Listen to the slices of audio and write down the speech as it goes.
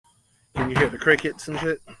You hear the crickets and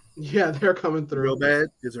shit? Yeah, they're coming through. Real bad?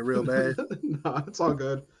 Is it real bad? No, it's all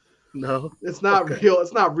good. No? It's not real.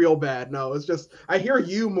 It's not real bad. No, it's just I hear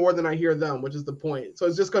you more than I hear them, which is the point. So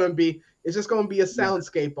it's just gonna be a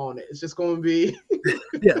soundscape on it. It's just gonna be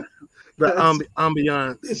the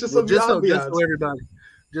ambiance. It's just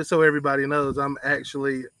just so everybody knows, I'm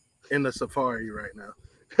actually in the safari right now.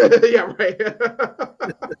 Yeah, right.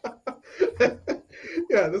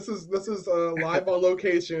 Yeah, this is live on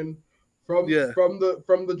location from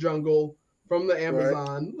the jungle, from the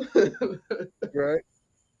Amazon. Right.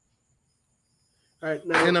 All right,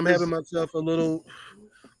 now and I'm having myself a little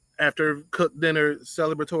after cooked dinner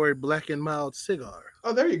celebratory black and mild cigar.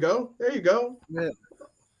 Oh, there you go. Yeah.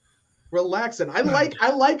 Relaxing. I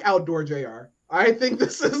like outdoor JR. I think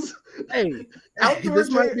this is this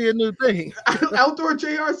might be a new thing. Outdoor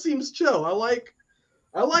JR seems chill. I like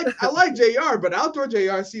JR, but outdoor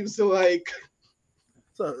JR seems to like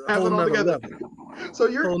have it all together. Level. So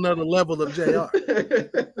you're a whole nother level of JR.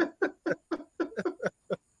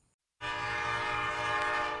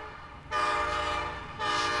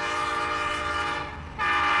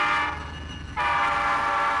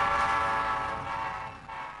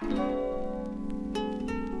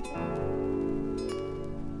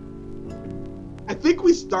 I think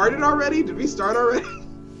we started already. Did we start already?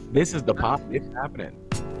 This is the pop. It's happening.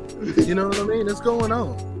 You know what I mean? It's going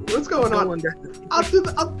on. What's going on? This is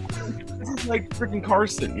like freaking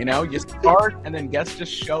Carson, you know? You start and then guests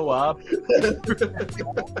just show up.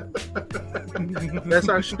 That's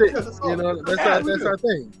our shtick. You know, that's our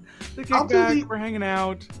thing. The kickback, we're hanging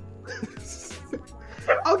out.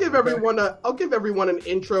 I'll give everyone an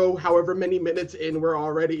intro. However many minutes in we're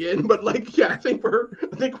already in, but like, yeah, I think we're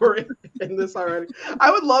in this already.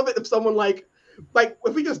 I would love it if someone like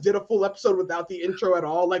if we just did a full episode without the intro at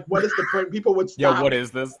all. Like, what is the point? People would stop. Yeah, what is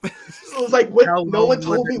this? It was like, no one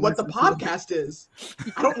told me what the podcast is.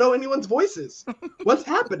 I don't know anyone's voices. What's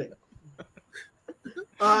happening?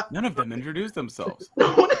 None of them introduced themselves.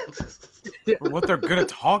 What they're gonna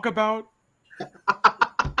talk about?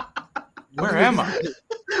 Where am I?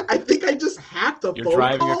 I think I just hacked a phone call. You're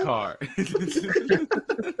driving a car.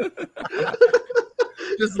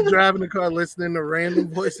 Just driving a car, listening to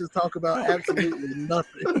random voices talk about absolutely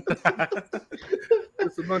nothing.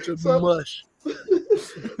 It's a bunch of mush. So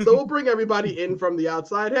we'll bring everybody in from the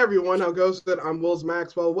outside. Hey everyone, how goes it? I'm Wills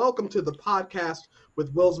Maxwell. Welcome to the podcast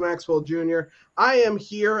with Wills Maxwell Jr. I am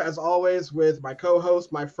here as always with my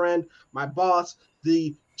co-host, my friend, my boss,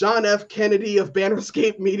 the John F. Kennedy of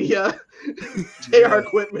Bannerscape Media. J.R.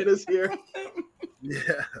 Quitman is here.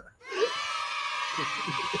 Yeah.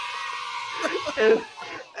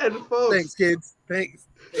 and folks. Thanks, kids. Thanks.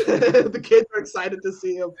 The kids are excited to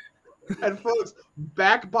see him. And folks,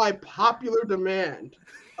 back by popular demand.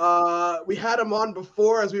 We had him on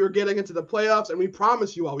before as we were getting into the playoffs, and we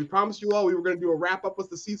promised you all we were going to do a wrap-up once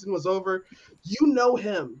the season was over. You know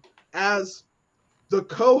him as the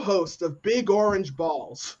co-host of Big Orange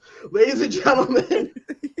Balls. Ladies and gentlemen.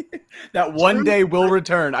 That one day will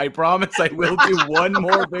return. I promise I will do one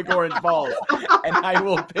more Big Orange Balls. And I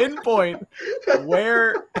will pinpoint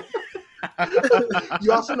where...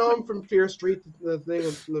 You also know him from Fear Street, the thing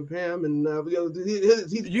with the Pam, and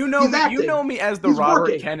you know me as the he's Robert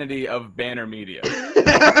working. Kennedy of Banner Media.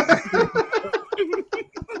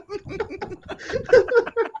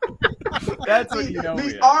 That's what you know me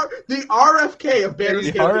as. The RFK of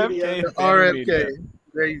Bannerscape Media. The RFK.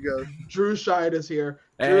 There you go. Drew Scheid is here.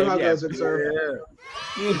 Drew, how goes it, sir? Yeah.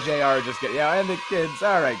 Me and JR just get and the kids.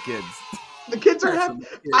 All right, kids. The kids are happy.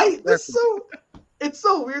 It's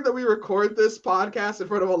so weird that we record this podcast in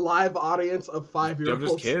front of a live audience of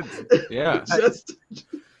 5-year-olds. They're just kids. Yeah.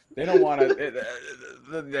 They don't want to.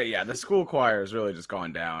 The school choir has really just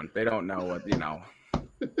gone down. They don't know what, you know.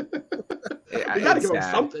 We got to give them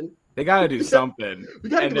something. They got to do something. We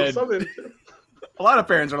got to give them something. A lot of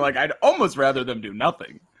parents are like, I'd almost rather them do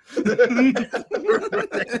nothing. This is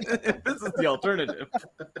the alternative.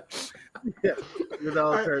 Yeah, the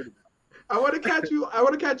alternative. I want to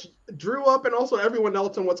catch Drew up and also everyone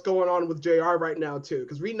else on what's going on with JR right now too.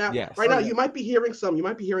 Because now you might be hearing some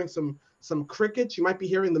crickets. You might be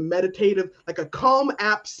hearing the meditative, like a calm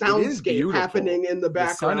app soundscape happening in the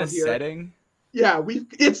background. The sun is here. setting. Yeah, we're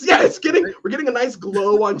getting a nice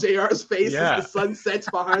glow on JR's face as the sun sets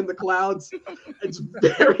behind the clouds. It's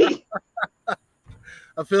very.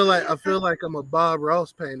 I feel like I'm a Bob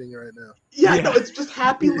Ross painting right now. Yeah. No, it's just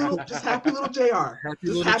happy little JR. Happy little JR.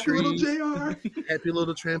 Happy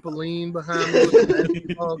little trampoline behind me with the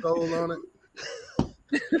basketball goal on it.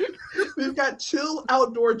 We've got chill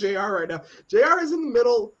outdoor JR right now. JR is in the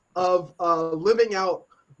middle of living out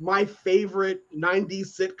my favorite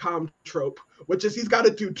 90s sitcom trope, which is he's got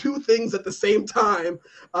to do two things at the same time.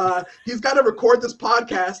 He's got to record this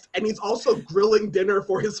podcast, and he's also grilling dinner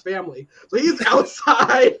for his family. So he's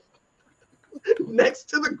outside next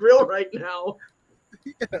to the grill right now.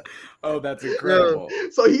 Yeah. Oh, that's incredible.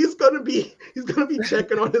 So he's gonna be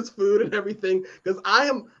checking on his food and everything, because I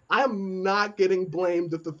am not getting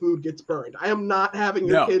blamed if the food gets burned. I am not having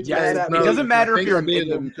your kids mad at me. It doesn't matter if you're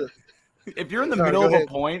in the middle of a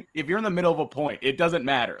point. If you're in the middle of a point, it doesn't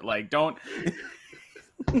matter. Like, don't.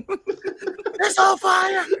 It's on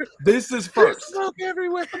fire. This is first. There's smoke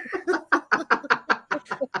everywhere.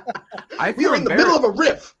 We're in the middle of a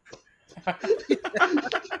riff.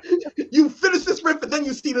 You finish this riff and then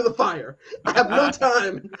you see to the fire. I have no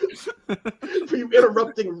time for you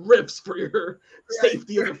interrupting riffs for your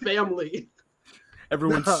safety of the family.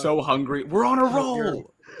 Everyone's so hungry. We're on a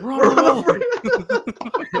roll. We're on a roll.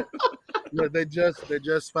 Yeah, they're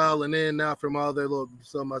just filing in now from all their little.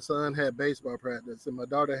 So my son had baseball practice and my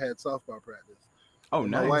daughter had softball practice. Oh,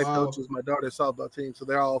 nice. My wife coaches my daughter's softball team, so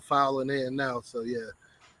they're all filing in now. So yeah,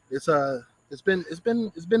 it's been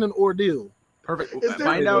an ordeal. Perfect.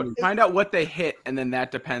 Find out what they hit, and then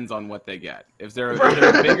that depends on what they get. Is there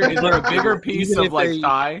a bigger piece of like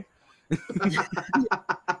thigh?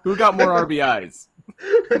 Who got more RBIs?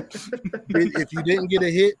 If you didn't get a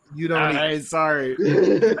hit, you don't. Sorry.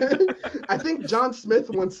 I think John Smith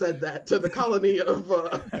once said that to the colony of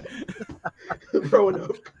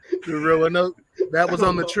Roanoke. The Roanoke. That was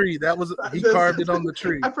on the tree. He carved it on the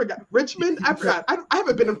tree. I forgot. Richmond. I forgot. I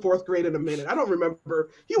haven't been in fourth grade in a minute. I don't remember.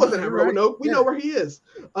 He wasn't at Roanoke. We know where he is.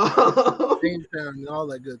 Jamestown and all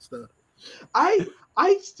that good stuff. I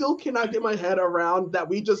still cannot get my head around that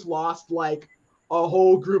we just lost like a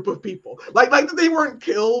whole group of people. Like they weren't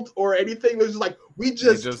killed or anything. It was just like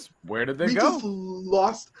where did they go? We just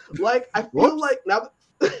lost. Like I feel like now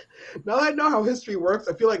that I know how history works,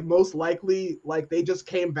 I feel like most likely like they just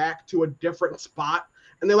came back to a different spot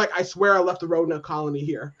and they're like, I swear I left the Roanoke colony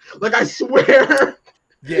here. Like I swear.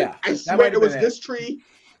 Yeah. I swear it was this tree.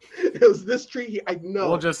 It was this tree. I know.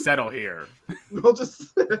 We'll just settle here. We'll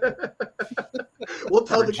just we'll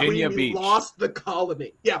tell Virginia the queen Beach. we lost the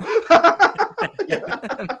colony. Yeah.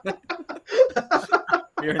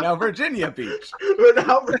 We're now Virginia Beach.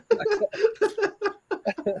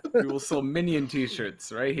 We will sell Minion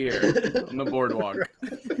T-shirts right here on the boardwalk.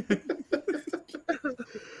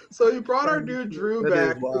 So you brought our dude Drew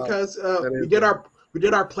back because we did our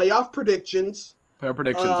playoff predictions. Playoff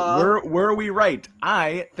predictions. Were we right?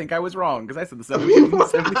 I think I was wrong because I said the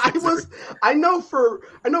 76ers. I know for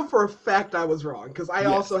a fact I was wrong because I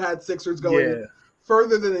also had Sixers going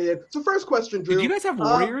further than they did. So first question, Drew. Did you guys have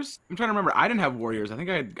Warriors? I'm trying to remember. I didn't have Warriors. I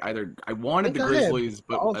think I wanted the Grizzlies,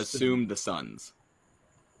 but assumed the Suns.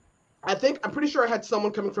 I'm pretty sure I had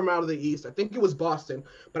someone coming from out of the East. I think it was Boston,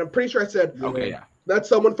 but I'm pretty sure I said that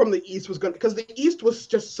someone from the East was going to, because the East was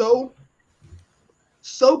just so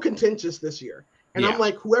contentious this year. And I'm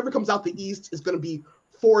like, whoever comes out the East is going to be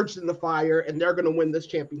forged in the fire, and they're going to win this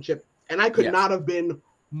championship. And I could not have been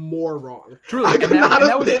more wrong. Truly,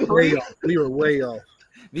 we were way off.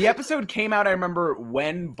 The episode came out, I remember,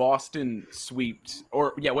 when Boston sweeped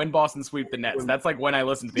the Nets. That's like when I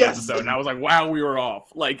listened to the episode, and I was like, wow, we were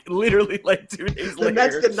off. Like, literally, like 2 days later. The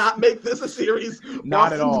Nets did not make this a series.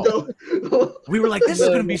 Not at all. We were like, this is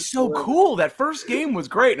going to be so cool. That first game was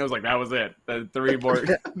great. And I was like, that was it. The 3 more.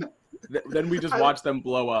 Then we just watched them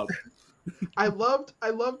blow up. I loved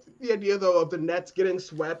the idea, though, of the Nets getting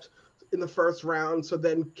swept in the first round, so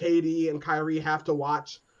then KD and Kyrie have to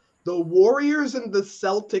watch the Warriors and the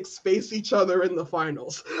Celtics face each other in the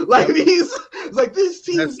finals. Like these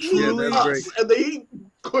teams need us, and they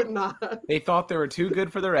could not. They thought they were too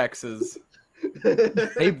good for their exes.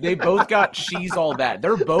 They both got She's All That.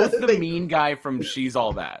 They're both the mean guy from She's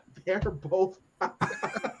All That. They're both.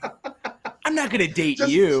 I'm not gonna date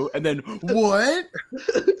you, and then what?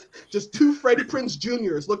 Just 2 Freddie Prinze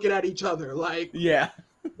Juniors looking at each other like,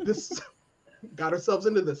 this got ourselves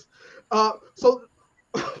into this. So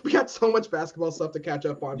we got so much basketball stuff to catch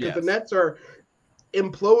up on because the Nets are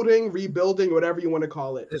imploding, rebuilding, whatever you want to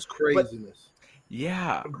call it. It's craziness. Who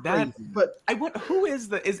is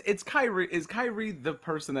it's Kyrie? Is Kyrie the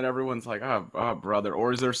person that everyone's like, oh, brother,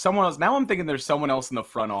 or is there someone else? Now I'm thinking there's someone else in the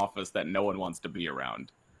front office that no one wants to be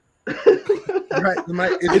around. Right,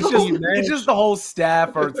 it's just the whole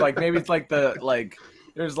staff, or it's like maybe it's like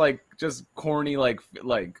there's like just corny like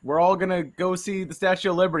we're all gonna go see the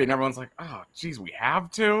Statue of Liberty, and everyone's like, oh geez, we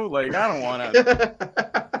have to, like, I don't want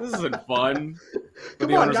to. This isn't fun. But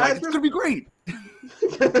the owner's like, it's gonna be great.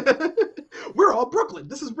 We're all Brooklyn.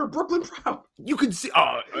 This is we're Brooklyn proud. You can see.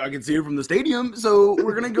 I can see it from the stadium, so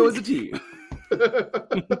we're gonna go as a team.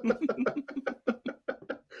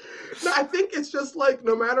 No, I think it's just like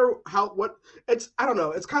no matter what it's. I don't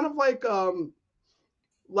know. It's kind of like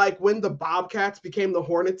when the Bobcats became the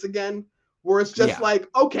Hornets again, where it's just like,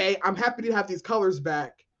 okay, I'm happy to have these colors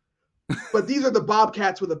back, but these are the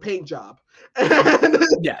Bobcats with a paint job.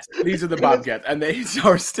 Yes, these are the Bobcats, and they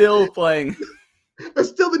are still playing. They're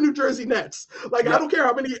still the New Jersey Nets. Like I don't care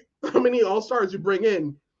how many All-Stars you bring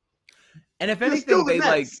in. And if anything,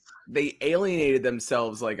 they alienated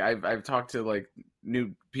themselves. Like I've talked to like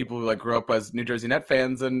new people who like grew up as New Jersey Net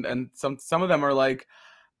fans, and some of them are like,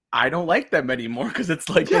 I don't like them anymore because it's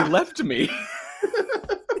like they left me.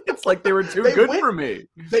 It's like they were too good for me.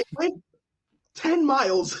 They went 10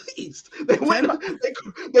 miles east. They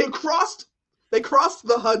crossed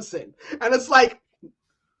the Hudson, and it's like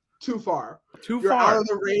too far. You're out of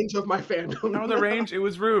the range of my fandom. Out of the range. It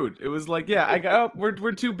was rude. It was like,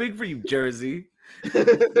 we're too big for you, Jersey. We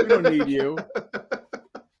don't need you.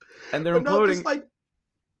 And they're imploding.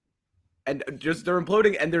 They're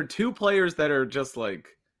imploding, and they're two players that are just like,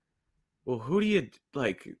 well, who do you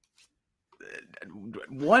like?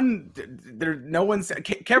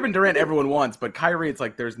 Kevin Durant everyone wants, but Kyrie, it's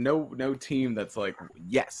like there's no team that's like,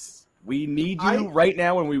 yes, we need you right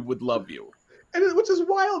now, and we would love you. And which is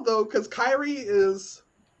wild though, because Kyrie is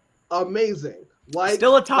amazing. Like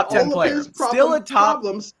still a top 10 player.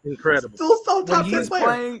 Incredible. Still top 10 player.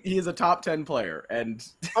 Playing, he is a top 10 player, and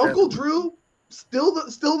Uncle Drew still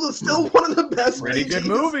one of the best. Pretty good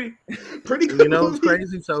movie. Pretty good. You know, movie. It's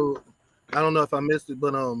crazy. So I don't know if I missed it,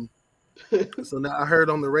 but so now I heard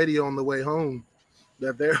on the radio on the way home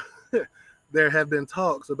that there have been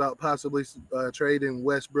talks about possibly trading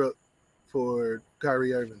Westbrook for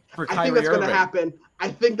Kyrie Irving. I think that's going to happen. I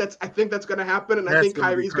think that's going to happen, and I think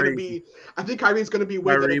Kyrie's going to be. I think Kyrie's going to be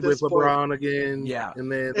with Kyrie it at this with point. LeBron again. Yeah, and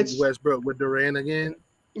then Westbrook with Durant again.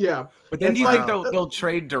 Yeah, but then do you think they'll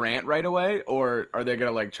trade Durant right away, or are they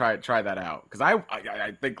gonna like try that out? Because I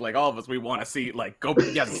think like all of us, we want to see like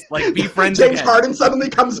be friends. James again. Harden suddenly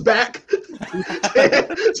comes back.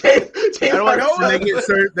 James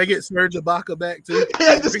they get Serge Ibaka back too.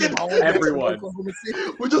 Yeah, just get everyone.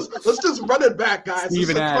 Let's just run it back, guys. This is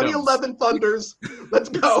the 2011 Thunders. Let's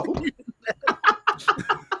go.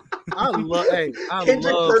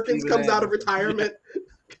 Kendrick Perkins comes out of retirement.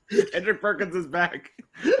 Kendrick Perkins is back.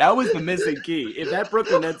 That was the missing key. If that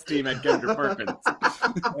Brooklyn Nets team had Kendrick Perkins,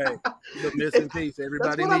 the missing piece.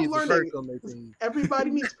 Everybody needs a perk on their team.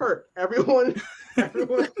 Everybody needs perk. Everyone.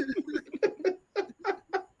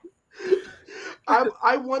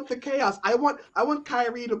 I want the chaos. I want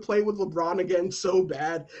Kyrie to play with LeBron again so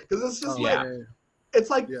bad because it's just it's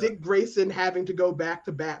like Dick Grayson having to go back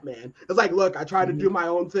to Batman. It's like, look, I tried to do my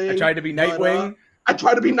own thing. I tried to be Nightwing. I'm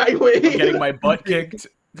getting my butt kicked.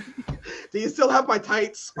 Do you still have my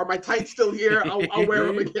tights? Are my tights still here? I'll wear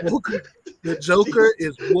them again. The Joker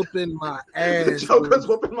is whooping my ass. The Joker's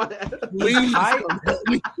whooping my ass. Please help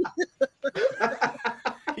me.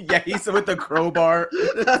 Yeah, he's with the crowbar.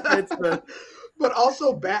 But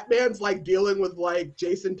also, Batman's like dealing with like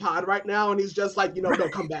Jason Todd right now, and he's just like, no,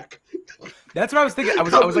 come back. That's what I was thinking. I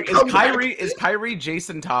was like, is Kyrie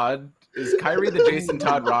Jason Todd? Is Kyrie the Jason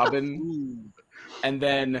Todd Robin? And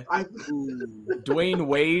then Dwayne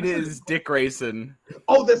Wade is Dick Grayson.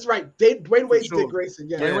 Oh, that's right. Dwayne Wade's Dick Grayson.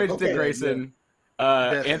 Yeah, Dwayne Wade's Dick Grayson.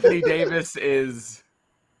 Yeah. Anthony Davis is.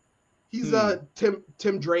 He's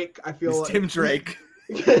Tim Drake. I feel like Tim Drake.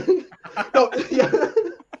 No, yeah.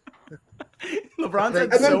 LeBron's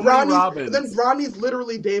had so many Robins. And then Bronny's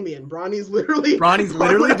literally Damian. Bronny's literally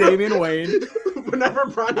Damian Wayne. Whenever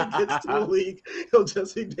Bronny gets to the league, he'll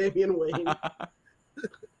just be Damian Wayne.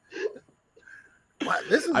 Wow,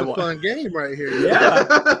 this is a fun game right here. Yeah.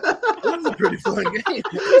 This is a pretty fun game.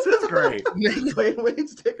 This is great.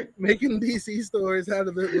 Making DC stories out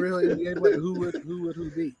of the real NBA. Like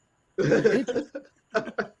who beat?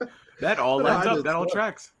 That all lines up. That all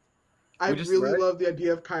tracks. I really love the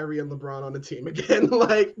idea of Kyrie and LeBron on a team again.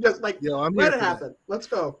 Let it happen. Let's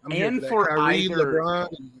go. And for Kyrie, either LeBron,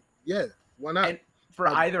 why not? And for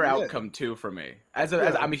either outcome too, for me, as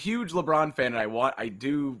I'm a huge LeBron fan, and I want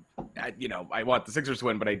the Sixers to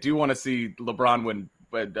win, but I do want to see LeBron win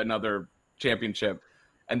another championship,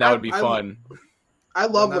 and that would be fun. I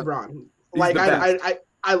love LeBron. I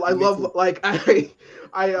love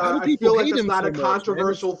I feel like it's not a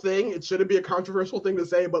controversial thing. It shouldn't be a controversial thing to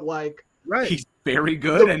say, but he's very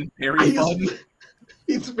good and very fun.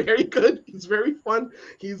 He's very good. He's very fun.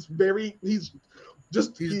 He's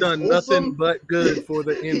done nothing but good for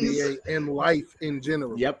the NBA and life in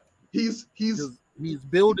general. Yep. He's He's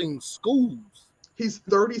building schools. He's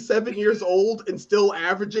 37 years old and still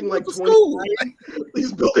averaging like 20.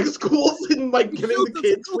 He's building schools and like giving the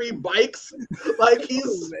kids free bikes. Like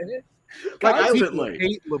he's like I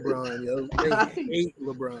hate LeBron, yo. I hate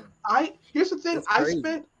LeBron. Here's the thing.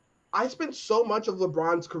 I spent so much of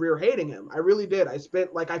LeBron's career hating him. I really did. I feel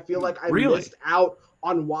like I missed out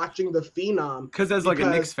on watching the phenom. Because a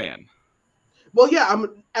Knicks fan. Well, yeah,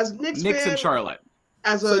 I'm as Knicks fan, and Charlotte.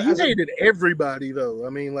 You hated everybody though. I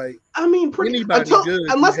mean, pretty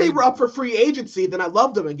unless they were up for free agency, then I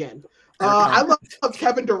loved them again. I loved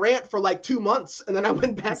Kevin Durant for like 2 months, and then I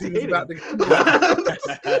went back to hating him.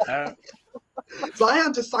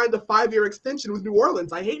 Zion just signed a 5-year extension with New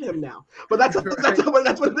Orleans. I hate him now, but that's what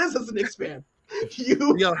it is as a Knicks fan.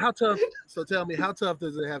 Yo, how tough? So tell me, how tough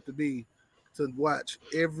does it have to be to watch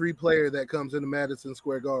every player that comes into Madison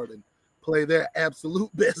Square Garden play their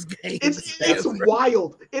absolute best game? It's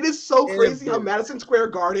wild. It is so crazy how Madison Square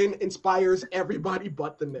Garden inspires everybody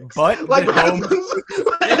but the Knicks.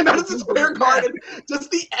 Madison Square Garden,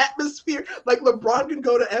 just the atmosphere. Like LeBron can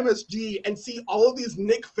go to MSG and see all of these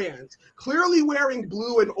Knicks fans clearly wearing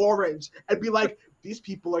blue and orange and be like, these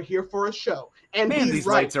people are here for a show. And these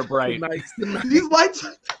lights are bright. These lights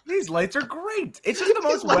are great. It's just the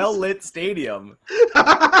most well-lit stadium.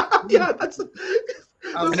 Yeah, that's...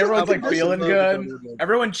 And everyone's like feeling good.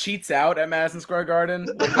 Everyone cheats out at Madison Square Garden.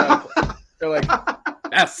 They're like,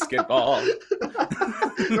 basketball.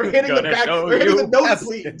 They're hitting the back. They're hitting the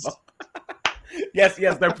nosebleeds. Yes,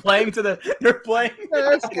 they're playing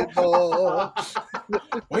basketball.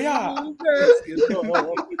 Oh yeah,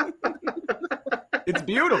 basketball. It's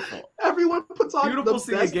beautiful. Everyone puts on beautiful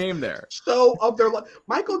the best game there. Show of their life.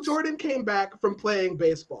 Michael Jordan came back from playing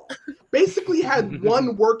baseball. Basically had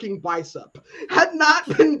one working bicep. Had not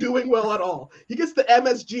been doing well at all. He gets the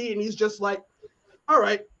MSG and he's just like, all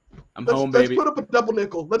right. Let's put up a double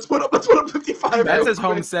nickel. Let's put up 55. That's his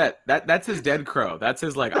home set. That's his dead crow. That's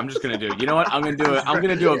his like. I'm just gonna do. You know what? I'm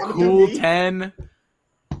gonna do a cool 10.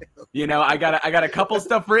 You know, I got a couple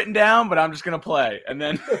stuff written down, but I'm just gonna play, and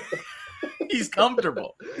then he's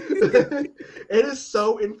comfortable. It is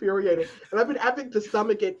so infuriating, and I've been having to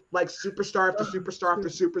stomach it like superstar after superstar after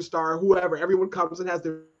superstar. Whoever, everyone comes and has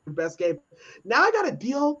their best game. Now I got to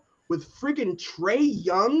deal with friggin' Trae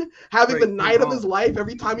Young having the night of his life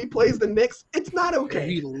every time he plays the Knicks. It's not okay.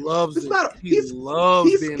 He loves it. He's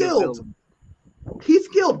skilled. He's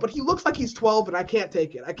skilled, but he looks like he's 12, and I can't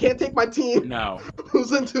take it. I can't take my team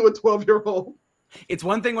who's into a 12-year-old. It's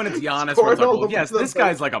one thing when it's Giannis, where it's like, well, yes, this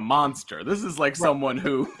guy's like a monster. This is like someone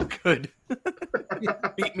who could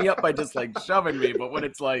beat me up by just like shoving me. But when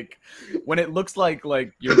it's like, when it looks like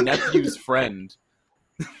your nephew's friend.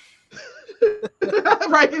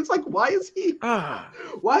 Right, it's like, why is he?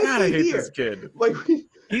 Why is he I hate here? this kid. Like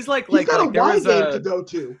he's like got a there wine was game to go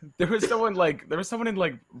to. There was someone in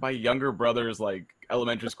like my younger brother's like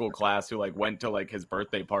elementary school class who like went to like his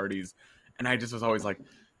birthday parties, and I just was always like,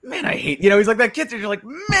 man, I hate, he's like that kid. And you're like,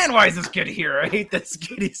 man, why is this kid here? I hate this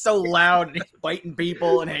kid. He's so loud and he's biting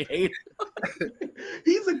people, and I hate him.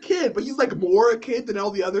 He's a kid, but he's like more a kid than all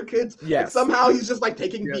the other kids. Yes. And somehow he's just like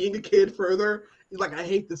taking being a kid further. He's like, I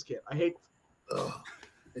hate this kid.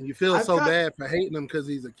 And you feel bad for hating him because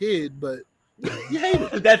he's a kid, but you hate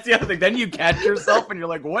him. That's the other thing. Then you catch yourself and you're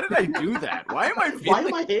like, why did I do that? Why am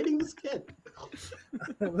I hating this kid?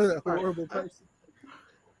 I'm a horrible person.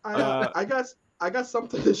 I got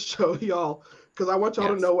something to show y'all because I want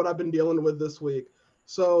y'all to know what I've been dealing with this week.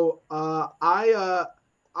 So I've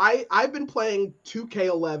been playing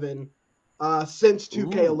 2K11 since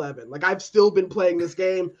 2K11. Like I've still been playing this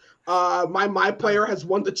game. My player has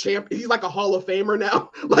won the champ. He's like a Hall of Famer now.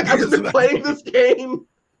 Like I've been playing this game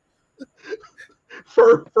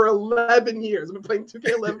for 11 years. I've been playing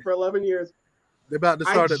 2K11 for 11 years. They're about to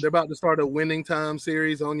start a winning time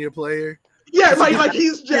series on your player. Yeah, like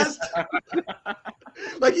he's just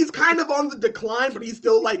like he's kind of on the decline, but he's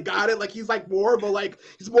still like got it. Like he's more of a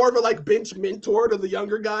bench mentor to the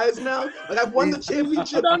younger guys now. Like I've won the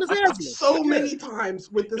championship so many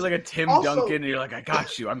times with this. You're like a Tim Duncan, and you're like, I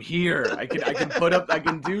got you. I'm here. I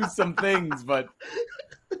can do some things, but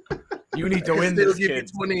you need to win this,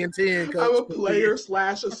 kid. 20 and 10. Coach. I'm a player /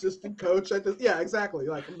 assistant coach at this. Yeah, exactly.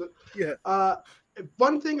 Like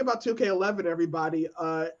fun thing about 2K11, everybody.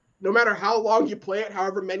 No matter how long you play it,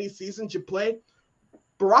 however many seasons you play,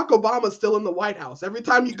 Barack Obama's still in the White House. Every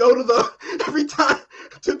time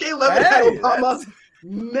 2K11 had Obama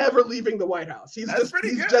never leaving the White House. He's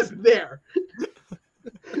just there.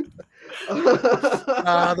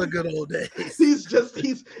 The good old days. He's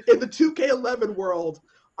in the 2K11 world.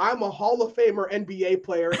 I'm a Hall of Famer NBA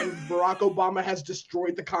player, and Barack Obama has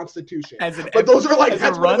destroyed the Constitution. But those are like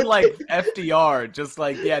that's a run like FDR. Just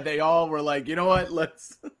like they all were like, you know what?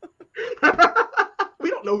 Let's. We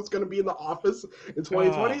don't know who's going to be in the office in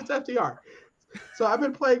 2020. It's FDR. So I've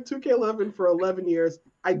been playing 2K11 for 11 years.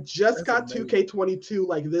 I just got 2K22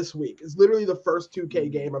 like this week. It's literally the first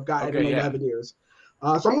 2K game I've gotten in 11 years. So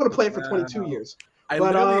I'm going to play it for 22 years.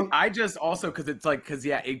 I just also because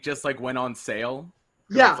it just like went on sale.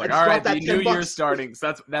 Yeah, it's like all right, the new year's starting.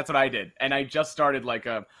 So that's what I did, and I just started like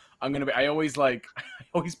I always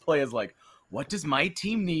play as like, what does my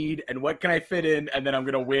team need and what can I fit in, and then I'm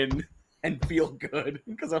gonna win and feel good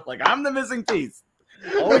because I'm like I'm the missing piece.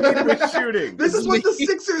 All we needed was shooting. This is what the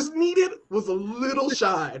Sixers needed was a little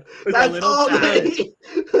Scheid. That's all they need.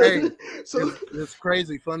 Hey, so it's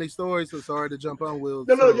crazy. Funny story, so sorry to jump on, Will.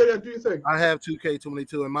 No, do you think? I have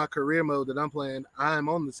 2K22 in my career mode that I'm playing. I'm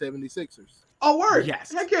on the 76ers. Oh, word.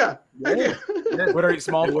 Yes. Heck yeah. Yeah. What are you,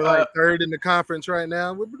 small? We're like third in the conference right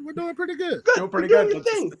now. We're doing pretty good. Doing pretty good.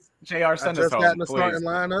 JR, send us home, got in the please. starting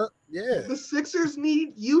lineup. Yeah. The Sixers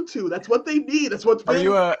need you two. That's what they need. That's what's been. Are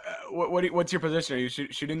you what's your position? Are you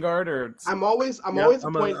shooting guard or? I'm always a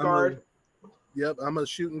point guard. I'm a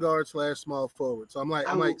shooting guard / small forward. So I'm like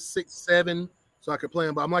 6'7", so I could play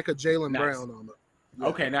him. But I'm like a Jaylen Brown on it. Yeah.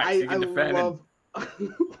 Okay, nice. You can defend.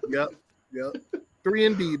 Yep.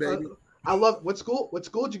 3-and-D, baby. I love what school? What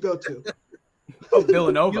school did you go to? Oh,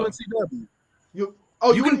 Villanova. UNCW. You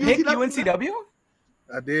can pick UNCW?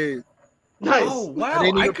 I did. Nice. Oh, wow. I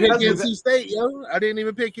didn't even pick NC State, yo. I didn't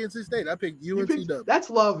even pick NC State. I picked UNCW.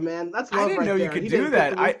 That's love, man. That's love. I didn't know you could do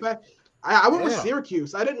that. I went with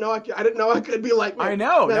Syracuse. I didn't know I could be like. I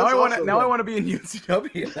know. Now I want to be in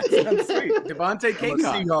UNCW. That sounds sweet. Devontae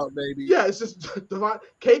Kaycock, Seahawk, baby. Yeah, it's just Devontae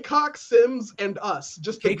Kaycock, Sims, and us.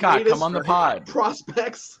 Just the Kaycock, come on the pod.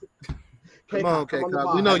 Prospects. Come on,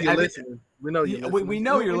 Kaycock. We know you're listening. We know you're listening. We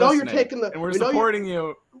know you're listening. We know you're taking and we're supporting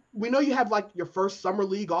you. We know you have like your first summer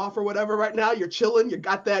league off or whatever right now. You're chilling. You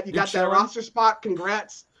got that. You got that roster spot.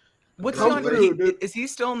 Congrats. What's he on? Is he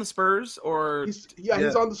still on the Spurs or? He's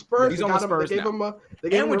on the Spurs. He's on the Spurs They gave him a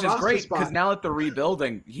which is great because now that they're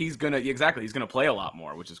rebuilding, he's gonna play a lot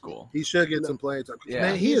more, which is cool. He should get some playing time. Yeah.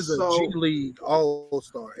 Man, he is a G League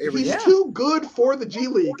All-Star. He's too good for the G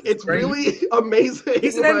League. It's really amazing.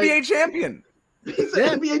 He's an NBA champion. He's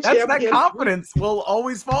an NBA champion. That confidence will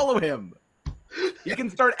always follow him. He can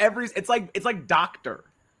start it's like doctor.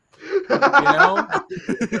 You know,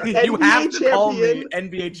 you have to call me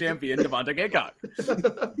NBA champion Devontae Kaycock.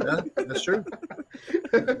 Yeah, that's true.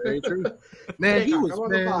 Very true. Man, he was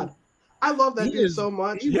man. I love that dude so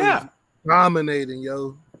much. Yeah, dominating,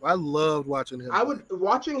 yo. I loved watching him.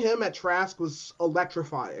 Watching him at Trask was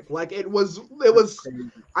electrifying. Like it was.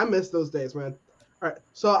 I miss those days, man. All right,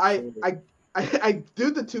 so I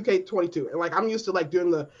do the 2K22, and like I'm used to like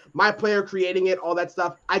doing my player creating it, all that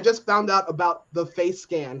stuff. I just found out about the face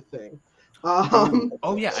scan thing. I gotta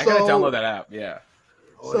download that app. Yeah.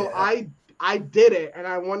 I did it, and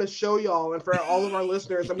I want to show y'all, and for all of our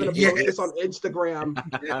listeners, I'm gonna post this on Instagram.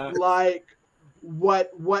 Like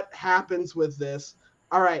what happens with this?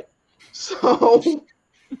 All right, so.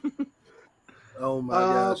 Oh my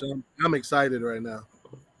gosh, I'm excited right now.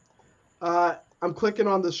 I'm clicking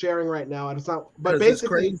on the sharing right now, and it's not. But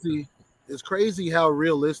basically, it's crazy how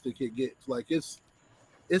realistic it gets. Like it's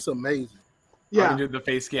amazing. Yeah, I can do the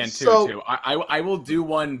face scan too. I will do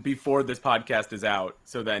one before this podcast is out,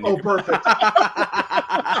 so then. Perfect.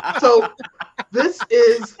 So this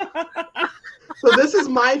is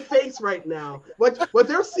my face right now. What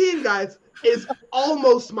they're seeing, guys, is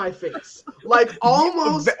almost my face. Like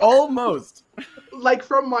almost. Like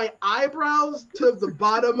from my eyebrows to the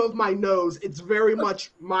bottom of my nose, it's very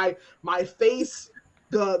much my face,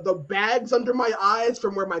 the bags under my eyes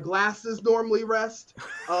from where my glasses normally rest,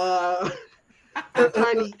 the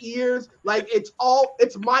tiny ears, like it's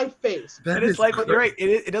my face. That is like you're right.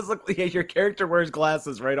 It does look like your character wears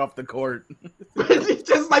glasses right off the court. He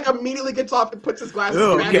just like immediately gets off and puts his glasses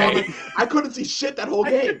back on. I couldn't see shit that whole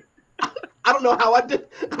game. I don't know how I did.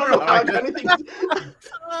 I don't know how I did anything.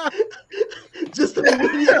 Just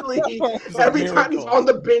immediately, every time he's on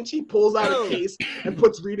the bench, he pulls out a case and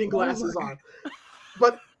puts reading glasses on.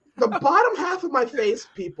 But the bottom half of my face,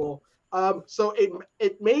 people. So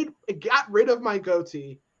it got rid of my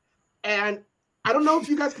goatee, and I don't know if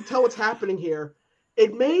you guys can tell what's happening here.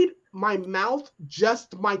 It made my mouth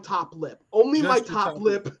just my top lip. Only my top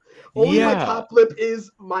lip. Only my top lip is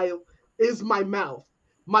my mouth.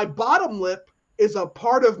 My bottom lip is a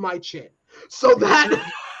part of my chin. So that's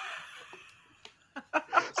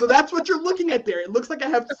what you're looking at there. It looks like I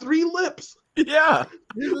have 3 lips. Yeah.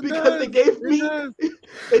 Because they gave me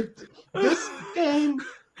This game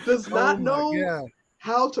does not know God.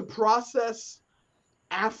 how to process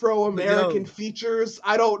Afro-American features.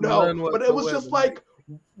 I don't know. But it was just like,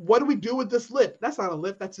 what do we do with this lip? That's not a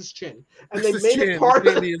lip, that's his chin. And they made it part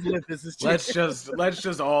of his lip. His chin. Let's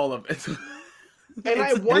just all of it. And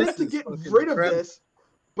I wanted to get rid of this,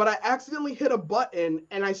 but I accidentally hit a button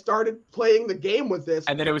and I started playing the game with this.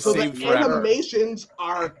 And then it was so saved the forever. Animations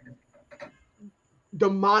are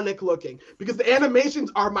demonic looking because the animations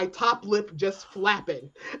are my top lip just flapping,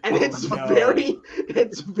 and it's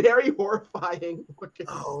very horrifying looking.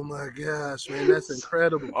 Oh my gosh, man, that's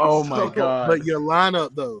incredible. Oh my god! But your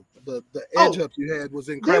lineup though, the edge up you had was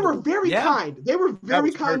incredible. They were very kind. They were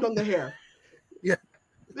very kind on the hair. Yeah.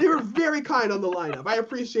 They were very kind on the lineup. I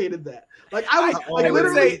appreciated that. Like I would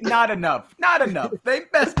literally say not enough. Not enough. They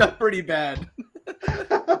messed up pretty bad.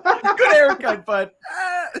 Good haircut, but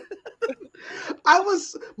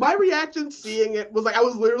my reaction seeing it was like I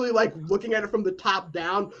was literally like looking at it from the top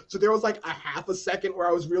down. So there was like a half a second where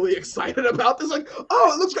I was really excited about this. Like,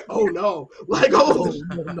 oh, it looks good. Oh no. Like,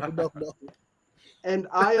 no. And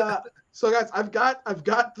so guys, I've got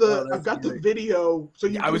the video so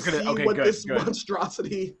you can see what this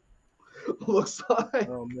monstrosity looks like.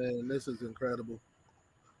 Oh man, this is incredible.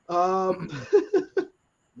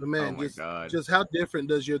 But man, just how different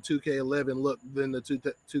does your 2K11 look than the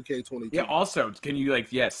 2K22? Yeah. Also, can you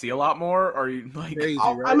see a lot more? Or are you like? Crazy,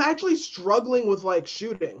 right? I'm actually struggling with like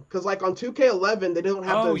shooting because like on 2K11 they don't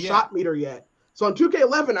have the shot meter yet. So on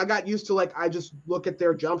 2K11 I got used to like I just look at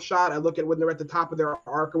their jump shot. I look at when they're at the top of their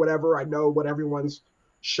arc or whatever. I know what everyone's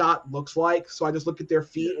shot looks like. So I just look at their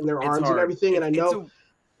feet and their arms and everything, and I know.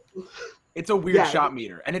 It's a weird shot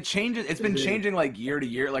meter, and it changes. It's been changing like year to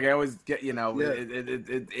year. Like I always get,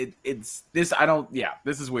 it's this. I don't. Yeah,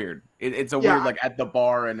 this is weird. It's a weird like at the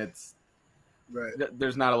bar, and it's right.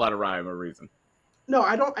 There's not a lot of rhyme or reason. No,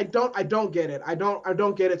 I don't get it. I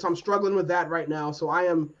don't get it. So I'm struggling with that right now. So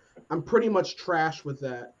I'm pretty much trash with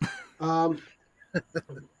that. All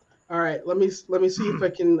right, let me see if I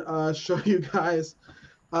can show you guys.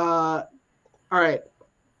 All right.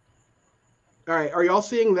 All right, are y'all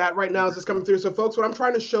seeing that right now? Is this coming through? So, folks, what I'm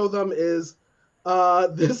trying to show them is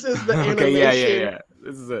this is the animation. Yeah.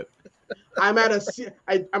 This is it.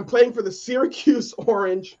 I'm playing for the Syracuse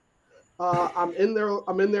Orange. I'm in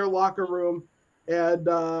their locker room, and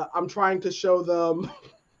I'm trying to show them.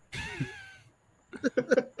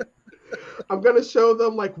 I'm gonna show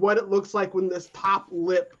them like what it looks like when this top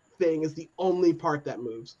lip thing is the only part that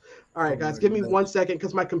moves. All right, guys, give me 1 second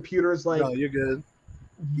because my computer's like. No, you're good.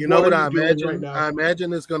 You know what I imagine? I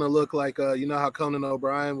imagine it's gonna look like you know how Conan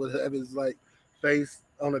O'Brien would have his like face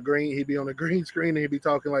on a green. He'd be on a green screen and he'd be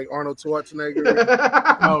talking like Arnold Schwarzenegger.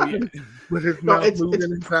 Oh yeah, with his mouth moving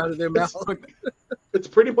inside of their mouth. It's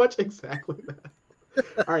pretty much exactly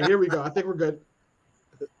that. All right, here we go. I think we're good.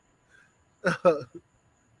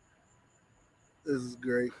 This is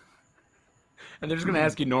great. And they're just gonna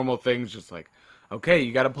ask you normal things, just like, okay,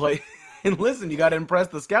 you got to play. And listen, you got to impress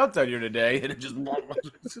the scouts out here today. And it just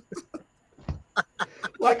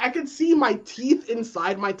like I can see my teeth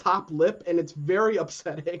inside my top lip, and it's very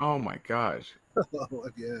upsetting. Oh my gosh! Oh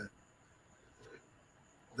yeah,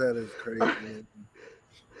 that is crazy. Man.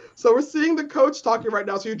 So we're seeing the coach talking right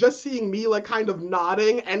now. So you're just seeing me like kind of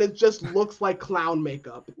nodding, and it just looks like clown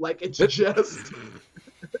makeup. Like it's just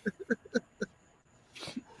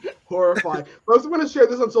horrifying. Folks, I'm going to share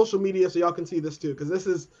this on social media so y'all can see this too, because this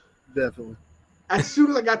is. Definitely. As soon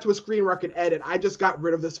as I got to a screen where I could edit, I just got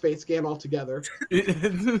rid of this face scan altogether. You're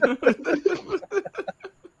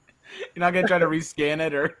not gonna try to rescan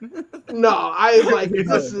it, or no? I like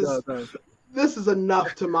this is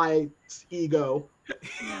enough to my ego.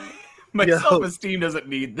 My self-esteem doesn't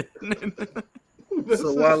need that.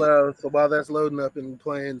 So while that's loading up and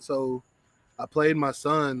playing, so I played my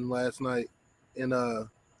son last night in the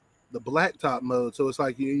blacktop mode, so it's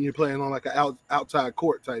like you're playing on like an outside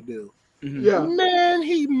court type deal. Mm-hmm. Yeah, man,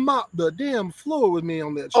 he mopped the damn floor with me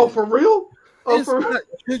on that shit. Oh, for real? Oh,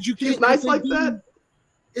 because you can't. He's nice like that.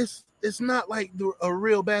 It's not like a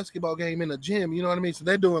real basketball game in a gym. You know what I mean? So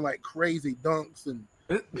they're doing like crazy dunks and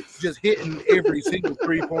just hitting every single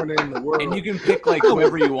 3-pointer in the world. And you can pick like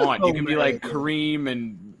whoever you want. You can be like Kareem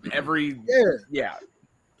and every yeah.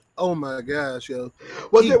 Oh my gosh, yo!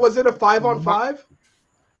 Was it a 5-on-5?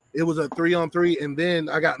 It was a 3-on-3, and then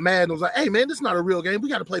I got mad and was like, "Hey, man, this is not a real game. We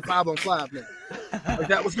got to play 5-on-5 now." Like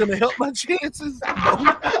that was going to help my chances.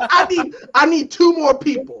 I need 2 more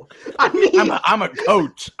people. I'm a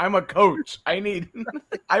coach. I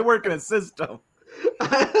work in a system.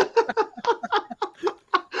 Man,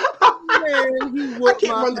 I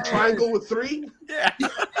can't run the triangle with 3. Yeah.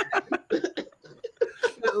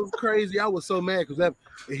 was crazy. I was so mad because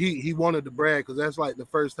he wanted to brag because that's like the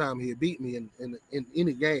first time he had beat me in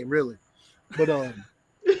any game really. But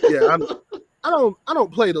yeah, I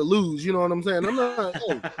don't play to lose. You know what I'm saying? I'm not.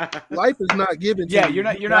 Hey, life is not given. Yeah, to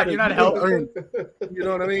you're you. not helping. You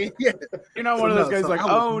know what I mean? Yeah. You're not one of those guys like,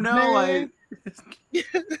 oh no, like.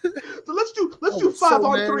 So let's do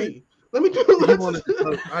 5-on-3. Let me do.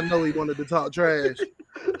 I know he wanted to talk trash,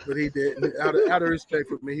 but he didn't. Out of respect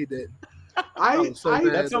for me, he didn't. That's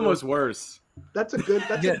almost worse. That's a good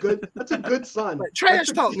son. Like, trash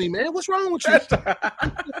talk me, man. What's wrong with you?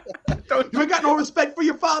 You ain't got no respect for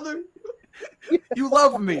your father. You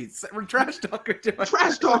love me. Trash talk.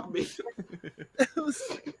 Trash talk me.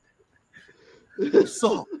 It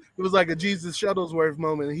was like a Jesus Shuttlesworth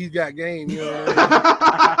moment. He got game, you know.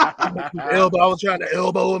 I was trying to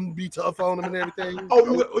elbow him, be tough on him, and everything.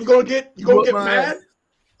 Oh, you gonna get mad?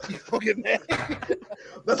 You gonna get mad?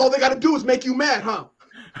 That's all they got to do is make you mad, huh?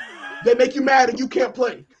 They make you mad and you can't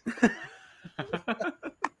play.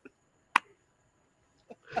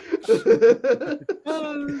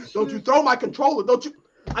 Don't you throw my controller? Don't you?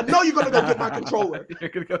 I know you're gonna go get my controller. You're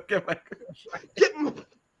gonna go get my controller.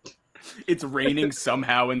 It's raining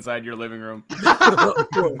somehow inside your living room.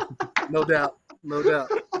 No doubt.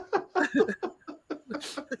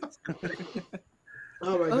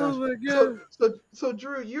 Oh my gosh. So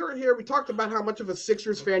Drew, you were here. We talked about how much of a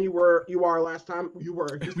Sixers fan you are last time. You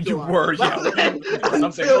were. Yeah. He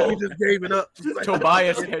just gave it up.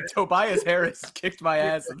 Tobias Harris kicked my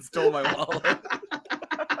ass and stole my wallet.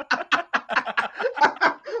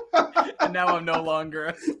 And now I'm no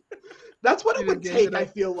longer. That's what it would take, I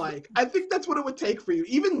feel like. I think that's what it would take for you.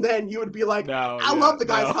 Even then, you would be like, I love the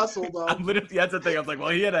guy's hustle, though. I'm literally, that's the thing. I was like, well,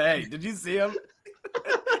 hey, did you see him?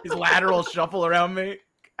 His lateral shuffle around me.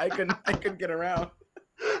 I couldn't get around.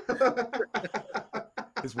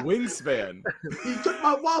 His wingspan. He took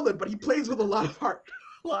my wallet, but he plays with a lot of heart.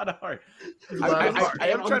 I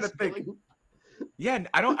am trying to think. Yeah,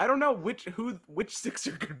 I don't know which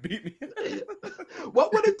Sixer could beat me.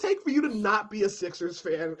 What would it take for you to not be a Sixers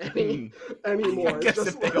fan anymore? I guess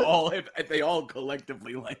if they all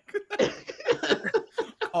collectively like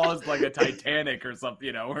caused like a Titanic or something,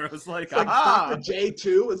 you know, where it was like Dr.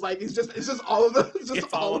 J2 is like it's just all of them.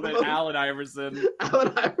 It's all of it. Allen Iverson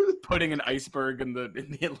putting an iceberg in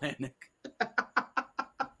the Atlantic.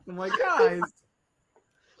 I'm like, guys.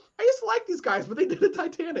 I used to like these guys, but they did a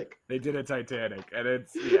Titanic. And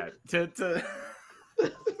it's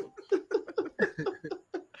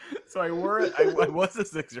So I was a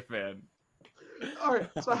Sixer fan. All right.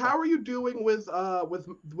 So how are you doing with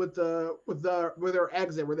their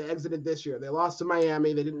exit? Where they exited this year? They lost to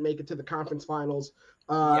Miami. They didn't make it to the conference finals.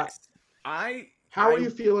 Yes. How are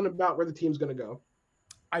you feeling about where the team's going to go?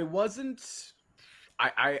 I wasn't.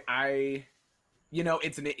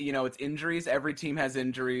 It's injuries. Every team has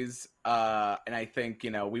injuries. And I think,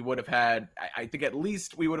 we would have had, I think at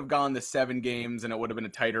least we would have gone the 7 games and it would have been a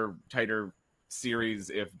tighter series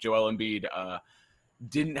if Joel Embiid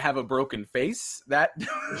didn't have a broken face. That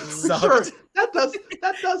sucked. Sure. That does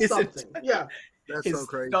something. Yeah. That's his so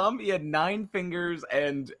crazy. thumb, he had 9 fingers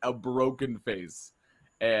and a broken face.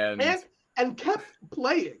 And kept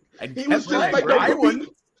playing. He was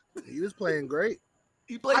playing great.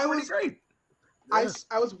 He played pretty great. I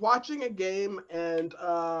was watching a game and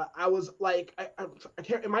I was like, I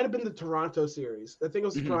can't. It might have been the Toronto series. I think it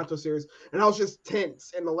was the Toronto series, and I was just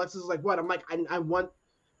tense. And Alexis was like, "What?" I'm like, "I want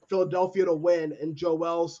Philadelphia to win." And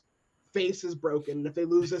Joel's face is broken. And if they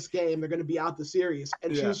lose this game, they're going to be out the series.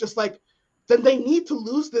 And she was just like, "Then they need to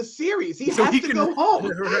lose this series. He has to go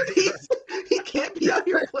home. He can't be out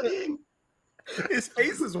here playing." His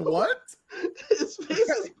face is what? His face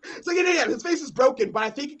is his face is broken, but I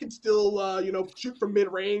think he can still shoot from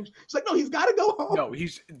mid range. It's like, no, he's got to go home. No,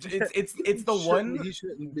 it's the one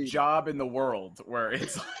job in the world where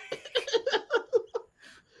it's like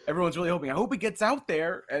everyone's really hoping. I hope he gets out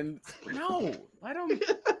there, and no, I don't.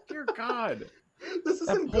 Dear God, this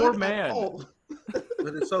isn't that poor good man. at all.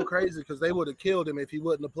 But it's so crazy because they would have killed him if he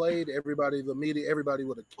wouldn't have played. Everybody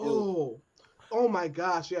would have killed him. Oh my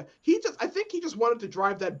gosh, yeah. I think he just wanted to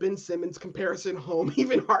drive that Ben Simmons comparison home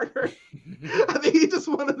even harder. I think he just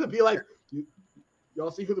wanted to be like,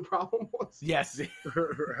 y'all see who the problem was? Yes.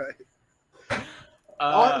 Right.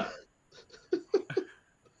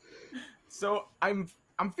 So I'm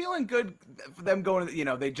feeling good for them going.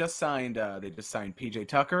 They just signed PJ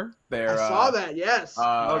Tucker. I saw that. Yes.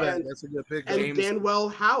 That's a good pick. And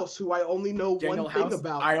Danwell House, who I only know one thing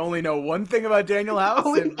about. I only know one thing about Daniel House.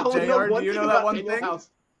 JR, do you know that one thing?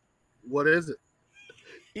 House. What is it?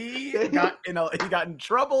 He got in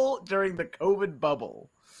trouble during the COVID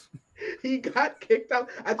bubble. He got kicked out.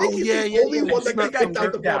 I think he's the only one that got kicked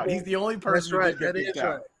out the bubble. He's the only person who did get kicked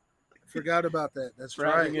out. Forgot about that. That's for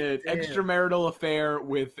right. having an extramarital affair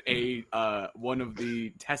with a one of the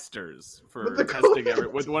testers for testing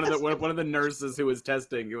with one of the nurses who was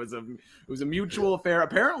testing. It was a mutual affair,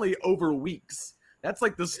 apparently over weeks. That's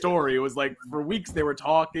like the story. It was like for weeks they were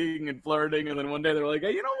talking and flirting, and then one day they were like,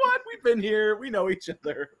 "Hey, you know what? We've been here. We know each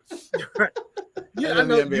other." Yeah, I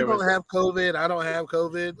know you don't have COVID. I don't have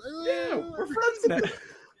COVID. Yeah, we're friends now.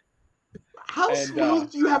 How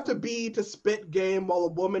smooth do you have to be to spit game while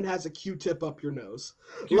a woman has a Q-tip up your nose?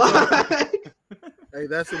 Like, hey,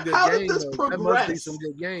 that's a good game. How did this progress? That must be some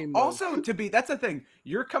good game. Also, that's the thing.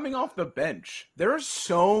 You're coming off the bench. There are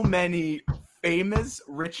so many famous,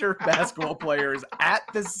 richer basketball players at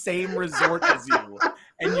the same resort as you,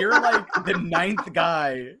 and you're like the 9th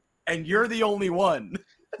guy, and you're the only one.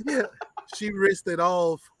 Yeah. She risked it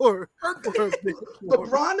all for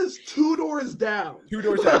LeBron is 2 doors down. 2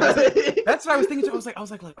 doors down. That's what I was thinking. I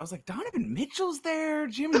was like, Donovan Mitchell's there,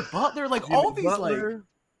 Jimmy Butler, like Jimmy all these Butler. Like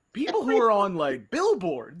people who are on like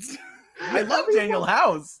billboards. I love Daniel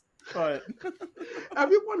House, but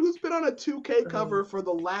everyone who's been on a 2K cover for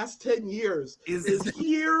the last 10 years is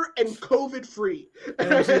here and COVID free.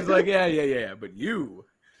 And she's like, yeah, but you.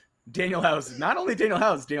 Daniel House, not only Daniel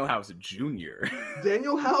House Jr.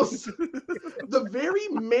 Daniel House, the very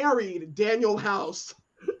married Daniel House.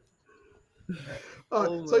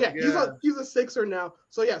 So yeah, he's a Sixer now.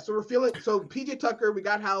 So yeah, so we're feeling PJ Tucker, we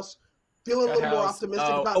got House, feeling a little more optimistic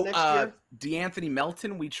about next year. DeAnthony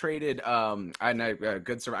Melton, we traded. I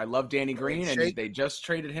love Danny Green, and they just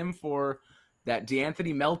traded him for that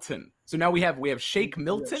DeAnthony Melton. So now we have Shake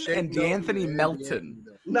Milton and DeAnthony Melton.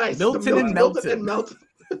 Nice, Milton and Melton.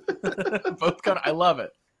 Both I love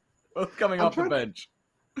it. Both coming off the bench.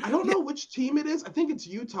 I don't know which team it is. I think it's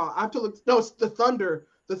Utah. I have to look. No, it's the Thunder.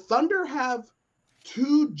 The Thunder have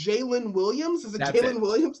 2 Jalen Williams. Is it Jalen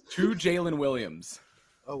Williams? 2 Jalen Williams.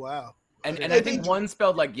 Oh wow. And I think one's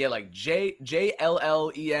spelled like Jallen,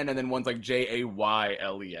 and then one's like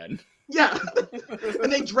Jaylen. Yeah, and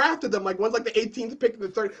they drafted them. Like one's like the 18th pick and the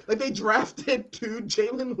 3rd. Like they drafted 2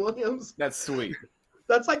 Jalen Williams. That's sweet.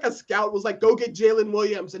 That's like a scout was like, go get Jalen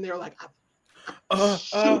Williams, and they were like,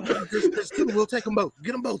 we'll take them both.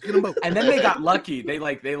 Get them both. And then they got lucky.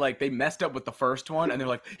 They messed up with the first one, and they're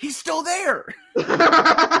like, he's still there. he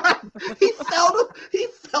fell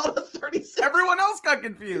to 36. Everyone else got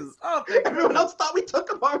confused. Everyone else thought we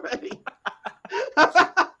took him already.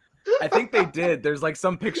 I think they did. There's like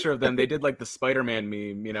some picture of them. They did like the Spider-Man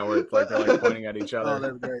meme, where it's like they're like pointing at each other. Oh,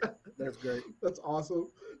 that's great. That's great. That's awesome.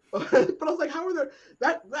 But I was like, how are there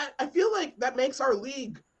that I feel like that makes our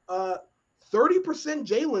league 30%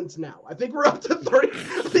 Jalen's now. I think we're up to 30.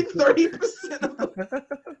 I think 30% of them.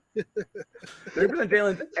 30%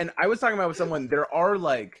 Jalen's. And I was talking about with someone.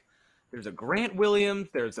 There's a Grant Williams.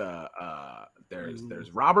 There's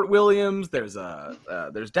Robert Williams. There's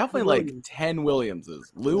definitely like 10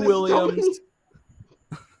 Williamses. Lou Williams.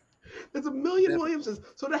 There's a million Williamses.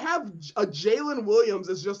 So to have a Jalen Williams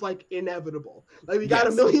is just like inevitable. Like we got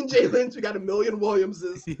a million Jalens, we got a million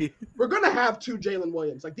Williamses. We're gonna have 2 Jalen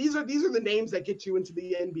Williams. Like these are the names that get you into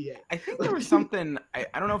the NBA. I think there was something. I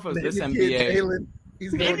don't know if it was this NBA.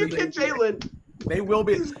 Name your kid Jalen. They will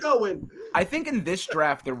be. He's going. I think in this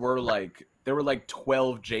draft there were like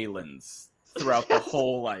 12 Jalens throughout the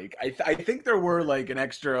whole. Like I think there were like an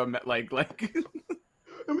extra like.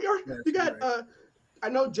 And we got. I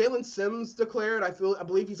know Jalen Sims declared. I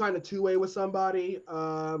believe he signed a 2-way with somebody.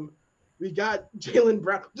 We got Jalen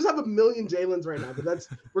Brown. Just have a million Jalens right now, but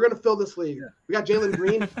we're gonna fill this league. Yeah. We got Jalen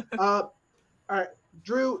Green. All right,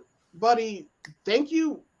 Drew, buddy, thank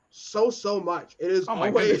you so much. It is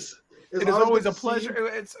always a pleasure.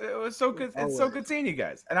 It was so good. It's so good seeing you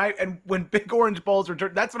guys. And when Big Orange Balls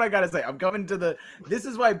return, that's what I gotta say. I'm coming to this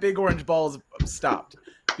is why Big Orange Balls stopped,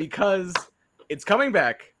 because it's coming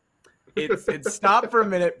back. It stopped for a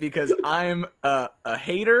minute because I'm a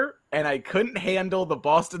hater and I couldn't handle the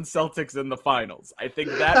Boston Celtics in the finals. I think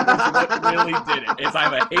that was what really did it. Is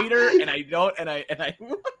I'm a hater and I don't and I.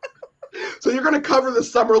 So you're gonna cover the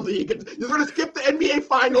summer league. You're gonna skip the NBA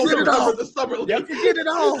finals and cover the summer league. Yep, get it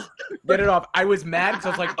all. Get it off. I was mad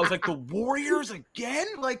because I was like the Warriors again.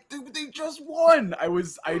 Like they just won. I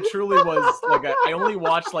truly was like I only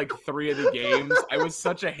watched like 3 of the games. I was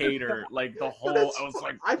such a hater. Like the whole. I was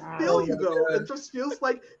like, I feel you though. God. It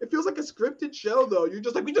feels like a scripted show though. You're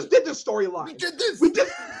just like, we just did this storyline. We did this.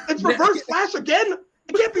 It's Reverse Flash again.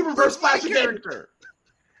 It can't be Reverse Flash again.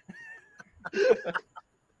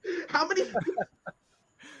 How many? It's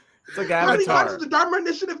like Avatar. How many times is the Dharma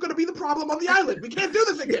Initiative going to be the problem on the island? We can't do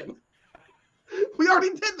this again. We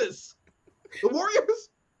already did this. The Warriors.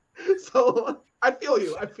 So I feel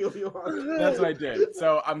you. That's what I did.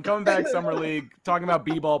 So I'm coming back Summer League, talking about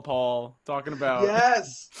B-ball Paul, talking about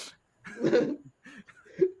yes.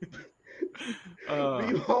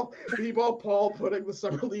 B-ball Paul putting the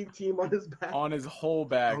Summer League team on his back. On his whole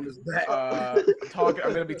back. On his back. I'm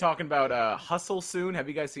going to be talking about Hustle soon. Have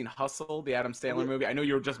you guys seen Hustle, the Adam Sandler movie? I know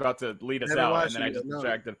you were just about to lead us out, and then I just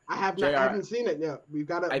distracted. I haven't seen it yet. We've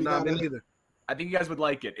got to. Either. I think you guys would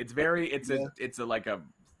like it. It's like a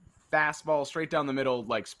fastball, straight down the middle,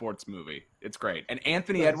 like sports movie. It's great. And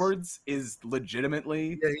Anthony Edwards is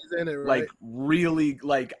legitimately, he's in it, right? Like really,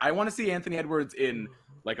 like I want to see Anthony Edwards in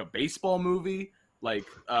like a baseball movie. Like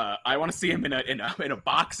I want to see him in a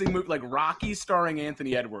boxing movie, like Rocky starring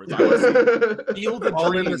Anthony Edwards. I want to see Field of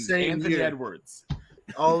Dreams, Anthony Edwards.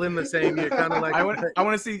 All in the same year, kind of like I want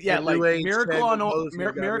to see, like Miracle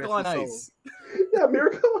on Ice. Yeah,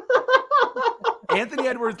 Miracle. Anthony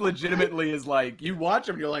Edwards legitimately is like, you watch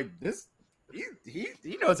him, you're like, this,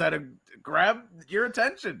 he knows how to grab your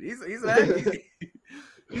attention. He's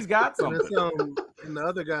got something. And the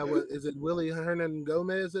other guy, what is it? Willie Hernan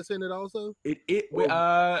Gomez that's in it also. It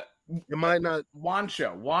might not.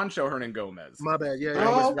 Juancho Hernan Gomez. My bad. Yeah.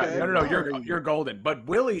 Oh, okay. No, you're golden. But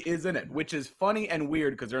Willie is in it, which is funny and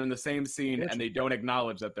weird because they're in the same scene and they don't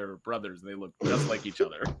acknowledge that they're brothers and they look just like each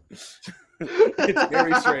other. It's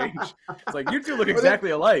very strange. It's like you two look exactly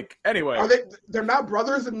alike. Anyway, they're not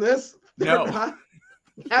brothers in this? No.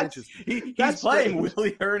 He's playing strange.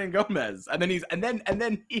 Willie Hernan Gomez, and then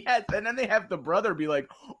they have the brother be like,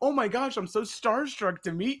 "Oh my gosh, I'm so starstruck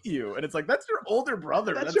to meet you," and it's like that's your older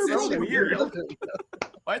brother. That's so weird.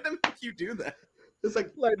 Why'd they make you do that? It's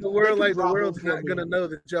like the world's not gonna know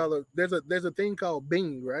that y'all are. There's a thing called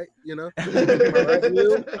Bing, right? You know,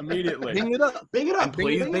 Immediately Bing it up. And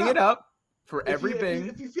please Bing it up for every Bing.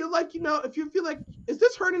 If you feel like is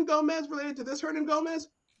this Hernan Gomez related to this Hernan Gomez?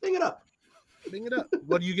 Bing it up. Bing it up.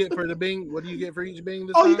 What do you get for the Bing? What do you get for each Bing?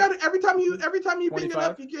 You got it every time you Bing it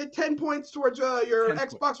up. You get 10 points towards your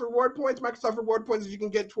Xbox reward points, Microsoft reward points that you can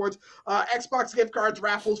get towards Xbox gift cards,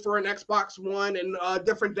 raffles for an Xbox One, and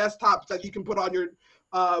different desktops that you can put on your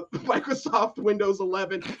Microsoft Windows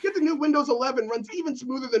 11. Get the new Windows 11, runs even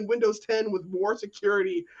smoother than Windows 10 with more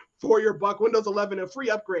security for your buck. Windows 11, a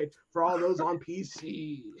free upgrade for all those on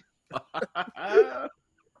PC.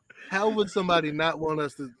 How would somebody not want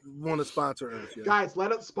to sponsor us? Yeah? Guys,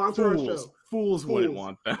 let us sponsor our show. Fools wouldn't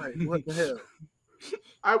want that. Right, what the hell?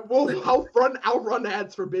 I'll run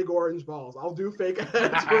ads for Big Orange Balls. I'll do fake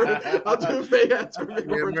ads for Big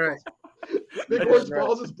Orange Balls. Big Orange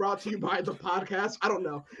Balls is brought to you by the podcast. I don't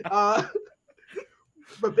know.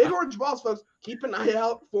 But Big Orange Balls, folks, keep an eye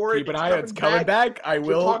out for it. Keep an eye out. It's coming back. I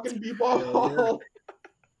will. Talking B-ball.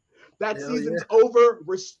 That season's over.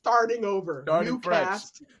 We're starting over. New fresh.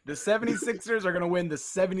 Cast. The 76ers are going to win the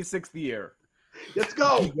 76th year. Let's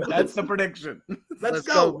go. That's the prediction. Let's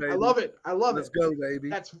go. Baby. I love it. Let's go, baby.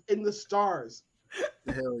 That's in the stars.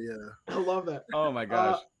 Hell yeah. I love that. Oh, my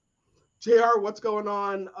gosh. JR, what's going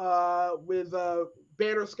on with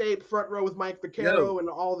Bannerscape, Front Row with Mike Vaccaro, and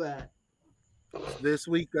all that? This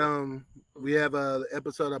week, we have an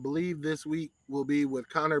episode. I believe this week will be with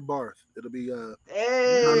Connor Barth. It'll be Connor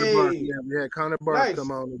Barth. Yeah, we had Connor Barth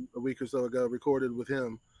come on a week or so ago. Recorded with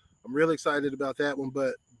him. I'm really excited about that one.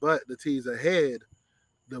 But the tease ahead,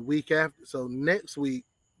 the week after. So next week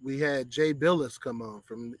we had Jay Billis come on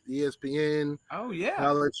from ESPN. Oh yeah,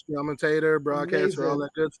 college commentator, broadcaster, all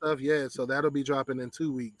that good stuff. Yeah, so that'll be dropping in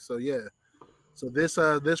 2 weeks. So yeah, so this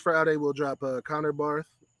Friday we'll drop Connor Barth,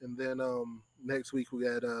 and then next week we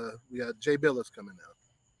got Jay Billis coming out.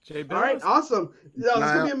 Jay Billis. All right, awesome. It's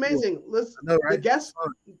gonna be amazing. Listen, right? The guests,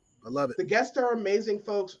 I love it. The guests are amazing,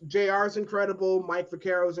 folks. JR is incredible. Mike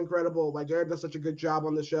Vaccaro is incredible. Like JR does such a good job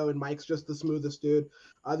on the show, and Mike's just the smoothest dude.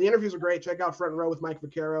 The interviews are great. Check out Front Row with Mike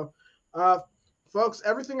Vaccaro. Folks,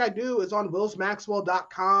 everything I do is on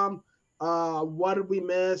willsmaxwell.com. What did we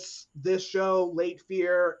miss? This show, Late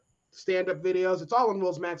Fear, stand-up videos. It's all on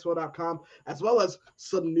willsmaxwell.com, as well as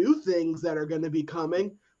some new things that are going to be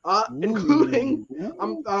coming, including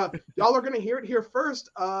y'all are going to hear it here first.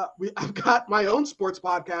 I've got my own sports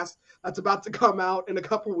podcast that's about to come out in a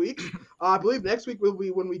couple weeks. I believe next week will be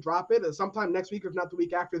when we drop it, sometime next week, if not the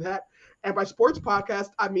week after that. And by sports podcast,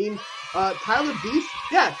 I mean Tyler Deese.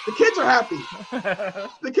 Yeah, the kids are happy.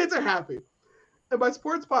 The kids are happy. And by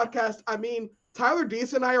sports podcast, I mean Tyler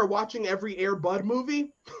Deese and I are watching every Air Bud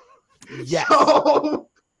movie. Yes. So,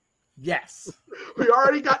 yes. We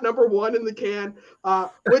already got number one in the can,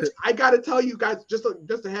 which I got to tell you guys just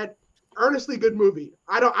ahead, earnestly good movie.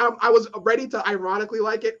 I was ready to ironically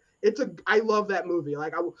like it. I love that movie.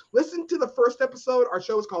 Like, I listen to the first episode. Our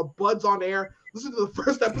show is called Buds on Air. Listen to the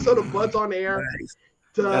first episode of Buds on Air. Nice.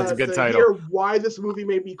 That's a good title. Hear why this movie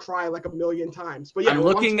made me cry like a million times. But yeah, I'm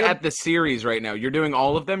looking at the series right now. You're doing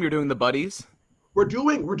all of them. You're doing the buddies. We're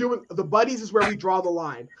doing the buddies is where we draw the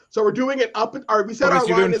line. So we're doing it up. We said our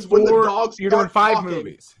you're line is when the dogs. You're doing 5 talking.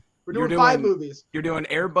 movies. We're doing 5 movies. You're doing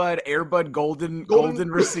Airbud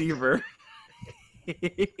Golden Receiver.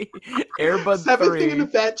 Airbud 7th 3. Inning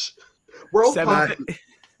Fetch. World Cup.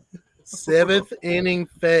 7th Inning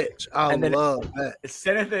Fetch. I love that.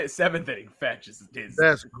 7th Inning Fetch is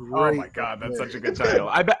that's great. Oh my god, that's such a good title.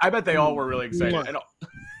 I bet they all were really excited.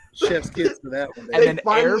 Chef's kiss for that one. And then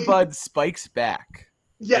Airbud Spikes Back.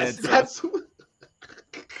 Yes, that's.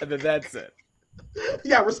 And then that's it.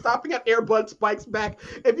 Yeah, we're stopping at Airbud Spikes Back.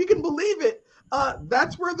 If you can believe it,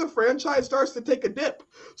 that's where the franchise starts to take a dip.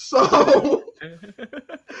 So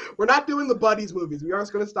we're not doing the Buddies movies. We are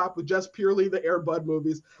going to stop with just purely the Airbud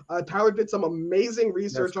movies. Tyler did some amazing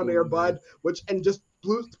research on Airbud, just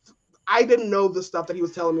blew. I didn't know the stuff that he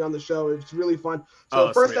was telling me on the show. It was really fun. So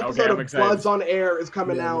the first episode of Buds on Air is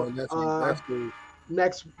coming out that's cool.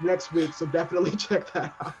 next week. So definitely check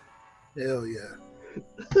that out. Hell yeah.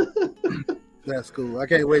 That's cool. I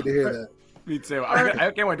can't wait to hear that. Me too.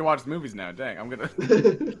 I can't wait to watch the movies now. Dang, I'm gonna.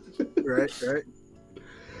 Right.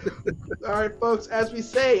 All right, folks. As we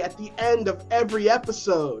say at the end of every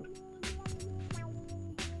episode,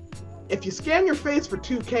 if you scan your face for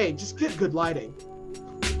 2K, just get good lighting.